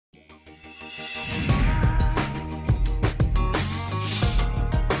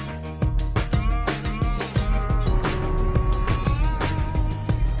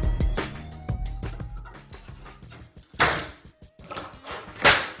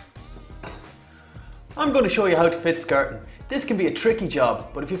I'm going to show you how to fit skirting. This can be a tricky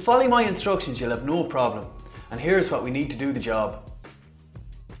job, but if you follow my instructions you'll have no problem. And here's what we need to do the job.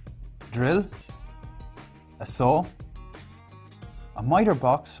 Drill, a saw, a miter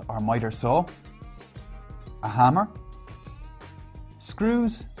box or miter saw, a hammer,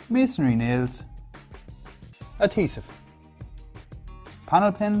 screws, masonry nails, adhesive,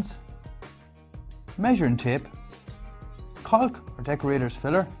 panel pins, measuring tape, caulk or decorator's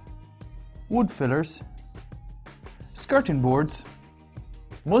filler, wood fillers, skirting boards,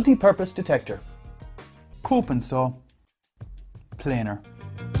 Multi-purpose detector. coping saw, planer.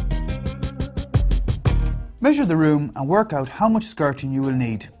 Measure the room and work out how much skirting you will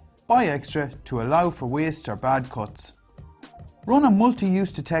need. Buy extra to allow for waste or bad cuts. Run a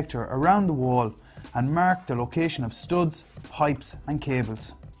multi-use detector around the wall and mark the location of studs, pipes and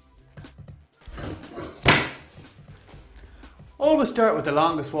cables. Always start with the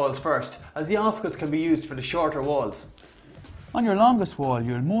longest walls first, as the offcuts can be used for the shorter walls. On your longest wall,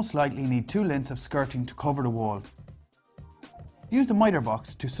 you will most likely need 2 lengths of skirting to cover the wall. Use the miter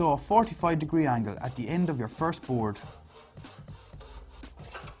box to saw a 45-degree angle at the end of your first board.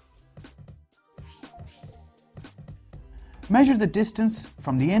 Measure the distance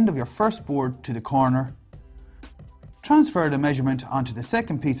from the end of your first board to the corner. Transfer the measurement onto the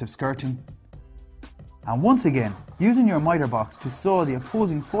second piece of skirting. And once again, using your miter box to saw the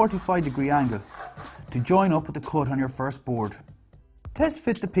opposing 45-degree angle to join up with the cut on your first board. Test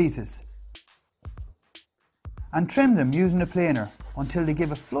fit the pieces and trim them using a planer until they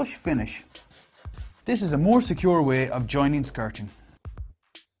give a flush finish. This is a more secure way of joining skirting.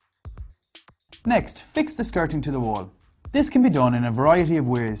 Next, fix the skirting to the wall. This can be done in a variety of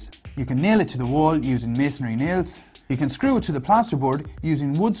ways. You can nail it to the wall using masonry nails, you can screw it to the plasterboard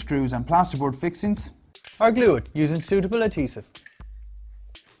using wood screws and plasterboard fixings, Or glue it using suitable adhesive.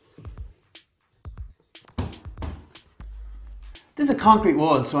 This is a concrete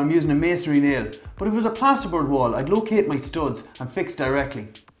wall, so I'm using a masonry nail, but if it was a plasterboard wall I'd locate my studs and fix directly.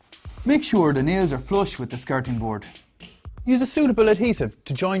 Make sure the nails are flush with the skirting board. Use a suitable adhesive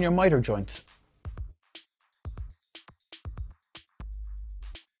to join your miter joints.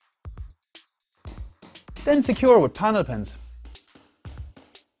 Then secure with panel pins.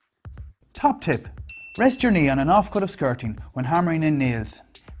 Top tip: rest your knee on an offcut of skirting when hammering in nails.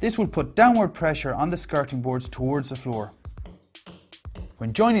 This will put downward pressure on the skirting boards towards the floor.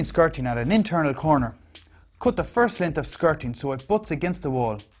 When joining skirting at an internal corner, cut the first length of skirting so it butts against the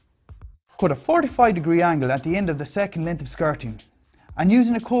wall. Cut a 45-degree angle at the end of the second length of skirting, and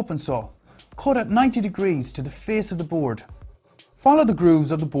using a coping saw, cut at 90 degrees to the face of the board. Follow the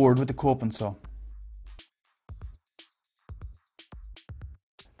grooves of the board with the coping saw.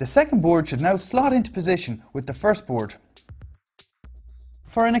 The second board should now slot into position with the first board.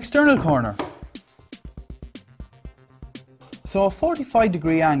 For an external corner, saw a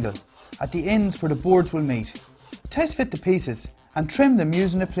 45-degree angle at the ends where the boards will meet. Test fit the pieces and trim them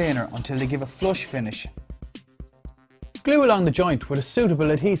using a planer until they give a flush finish. Glue along the joint with a suitable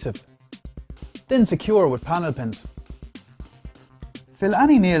adhesive. Then secure with panel pins. Fill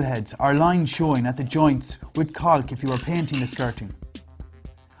any nail heads or lines showing at the joints with caulk if you are painting the skirting,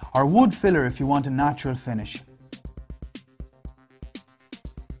 or wood filler if you want a natural finish.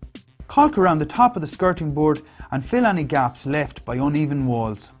 Caulk around the top of the skirting board and fill any gaps left by uneven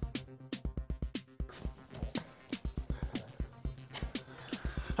walls.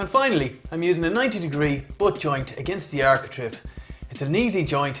 And finally, I'm using a 90-degree butt joint against the architrave. It's an easy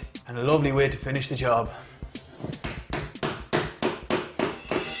joint and a lovely way to finish the job.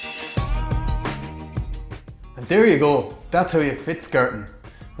 And there you go, that's how you fit skirting.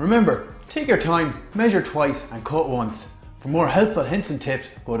 Remember, take your time, measure twice and cut once. For more helpful hints and tips,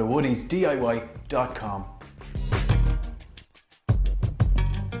 go to woodiesdiy.com.